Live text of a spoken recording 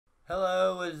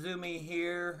Hello, Izumi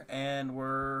here, and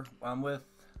I'm with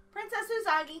Princess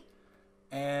Usagi.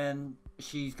 and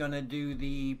she's gonna do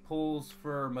the pulls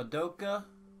for Madoka.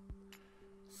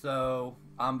 So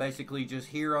I'm basically just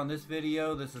here on this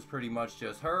video. This is pretty much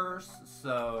just hers.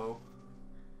 So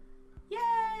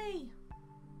Yay!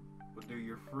 we'll do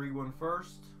your free one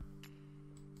first.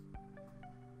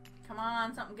 Come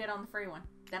on, something good on the free one.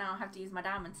 Then I don't have to use my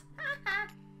diamonds.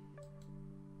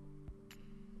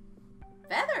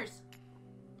 Feathers!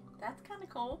 That's kind of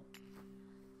cool.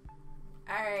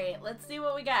 Alright, let's see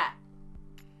what we got.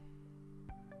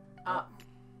 Oh.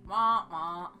 Wah,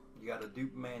 wah. You got a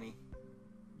dupe Manny.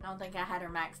 I don't think I had her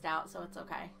maxed out, so it's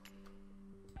okay.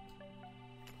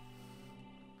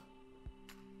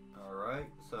 Alright,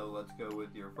 so let's go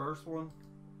with your first one.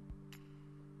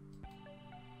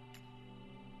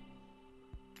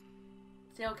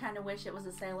 Still kind of wish it was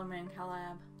a Sailor Moon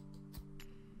collab.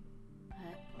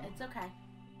 But it's okay.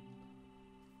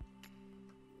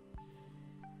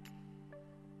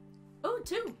 Ooh,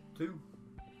 two. Two.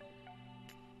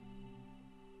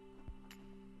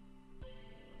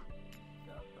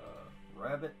 Got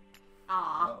Rabbit.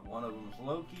 Aw. One of them's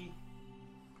Loki.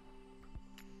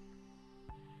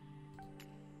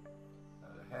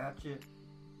 Got a Hatchet.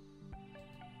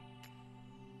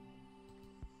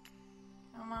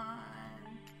 Come on.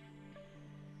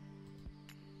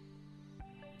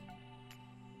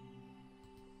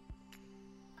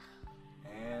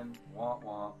 And Womp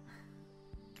Womp.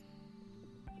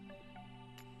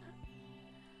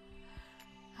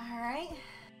 Alright.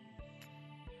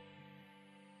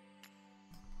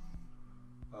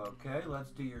 Okay,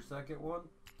 let's do your second one.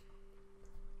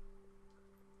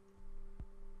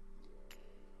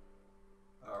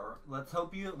 Alright, let's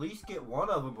hope you at least get one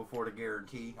of them before the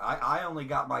guarantee. I only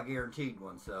got my guaranteed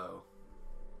one, so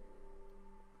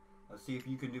let's see if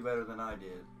you can do better than I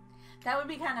did. That would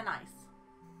be kind of nice.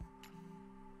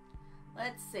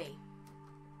 Let's see.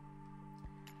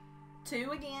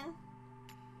 Two again.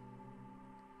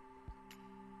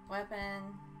 Weapon.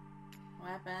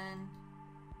 Weapon.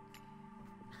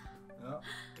 Yep.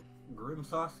 Grim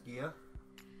Saskia.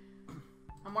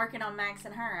 I'm working on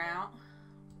maxing her out.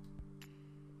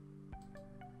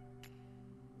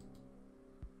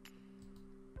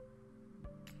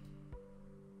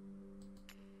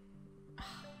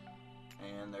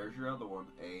 And there's your other one,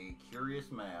 a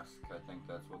Curious Mask. I think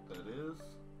that's what that is.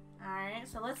 Alright,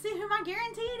 so let's see who my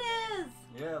guaranteed is.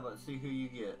 Yeah, let's see who you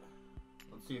get.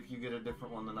 Let's see if you get a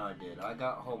different one than I did. I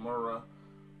got Homura.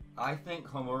 I think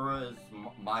Homura is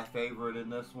my favorite in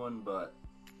this one, but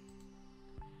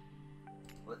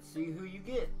let's see who you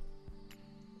get.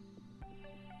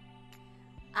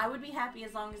 I would be happy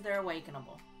as long as they're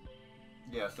awakenable.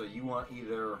 Yeah, so you want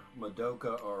either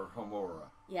Madoka or Homura.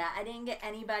 Yeah, I didn't get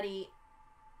anybody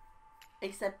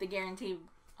except the guarantee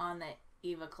on the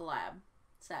Eva collab.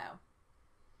 So.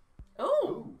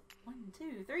 Ooh. 1,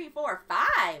 2, 3, 4,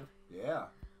 5. Yeah.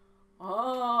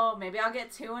 Oh, maybe I'll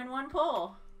get 2 in one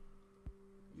pull.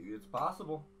 It's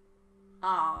possible.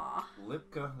 Aww.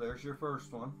 Lipka, there's your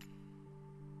first one.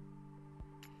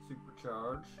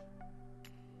 Supercharge.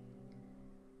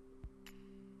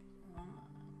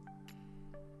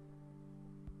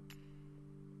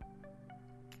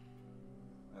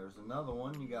 There's another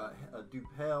one. You got a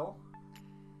Dupel.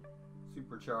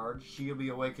 Supercharge. She'll be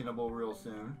awakenable real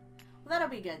soon. Well, that'll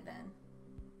be good then.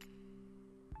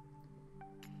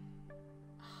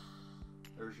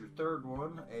 There's your third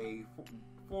one, a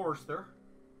Forester.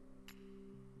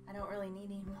 I don't really need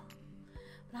him,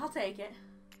 but I'll take it.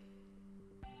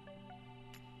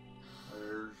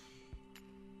 There's...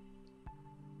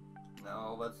 Now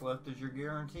all that's left is your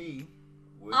guarantee.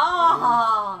 Which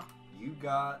Oh! is, you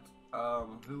got,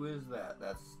 who is that?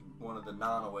 That's one of the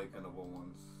non-awakenable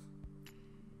ones.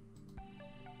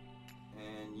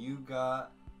 And you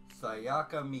got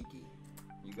Sayaka Miki.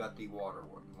 You got the water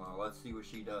one. Well, let's see what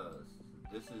she does.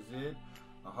 This is it.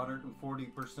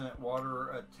 140%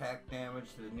 water attack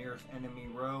damage to the nearest enemy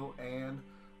row and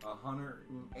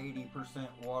 180%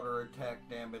 water attack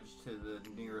damage to the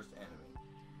nearest enemy.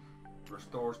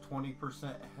 Restores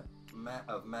 20%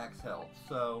 of max health.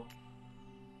 So,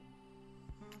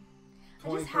 I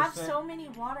just have so many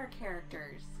water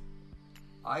characters.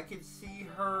 I could see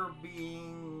her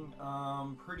being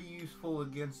pretty useful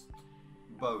against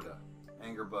Boda,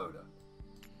 Anger Boda.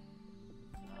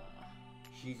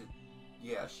 She's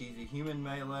a human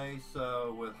melee,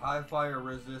 so with high fire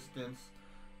resistance,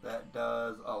 that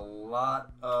does a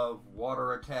lot of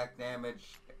water attack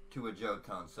damage to a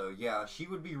Jotun. So yeah, she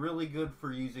would be really good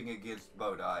for using against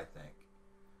Boda, I think.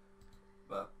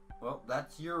 But, well,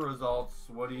 that's your results.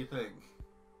 What do you think?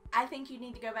 I think you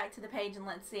need to go back to the page and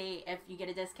let's see if you get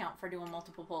a discount for doing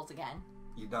multiple pulls again.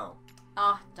 You don't.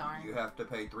 Oh, darn. You have to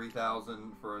pay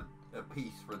 $3,000 for a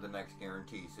piece for the next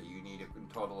guarantee, so you need a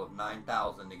total of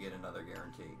 $9,000 to get another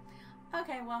guarantee.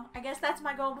 Okay, well, I guess that's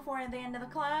my goal before the end of the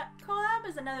collab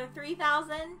is another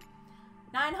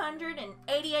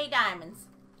 3,988 diamonds.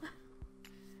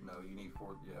 No, you need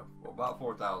about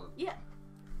 4,000. Yeah.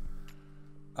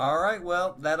 Alright,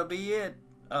 well, that'll be it.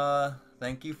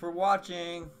 Thank you for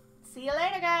watching. See you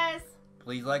later, guys.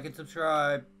 Please like and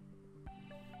subscribe.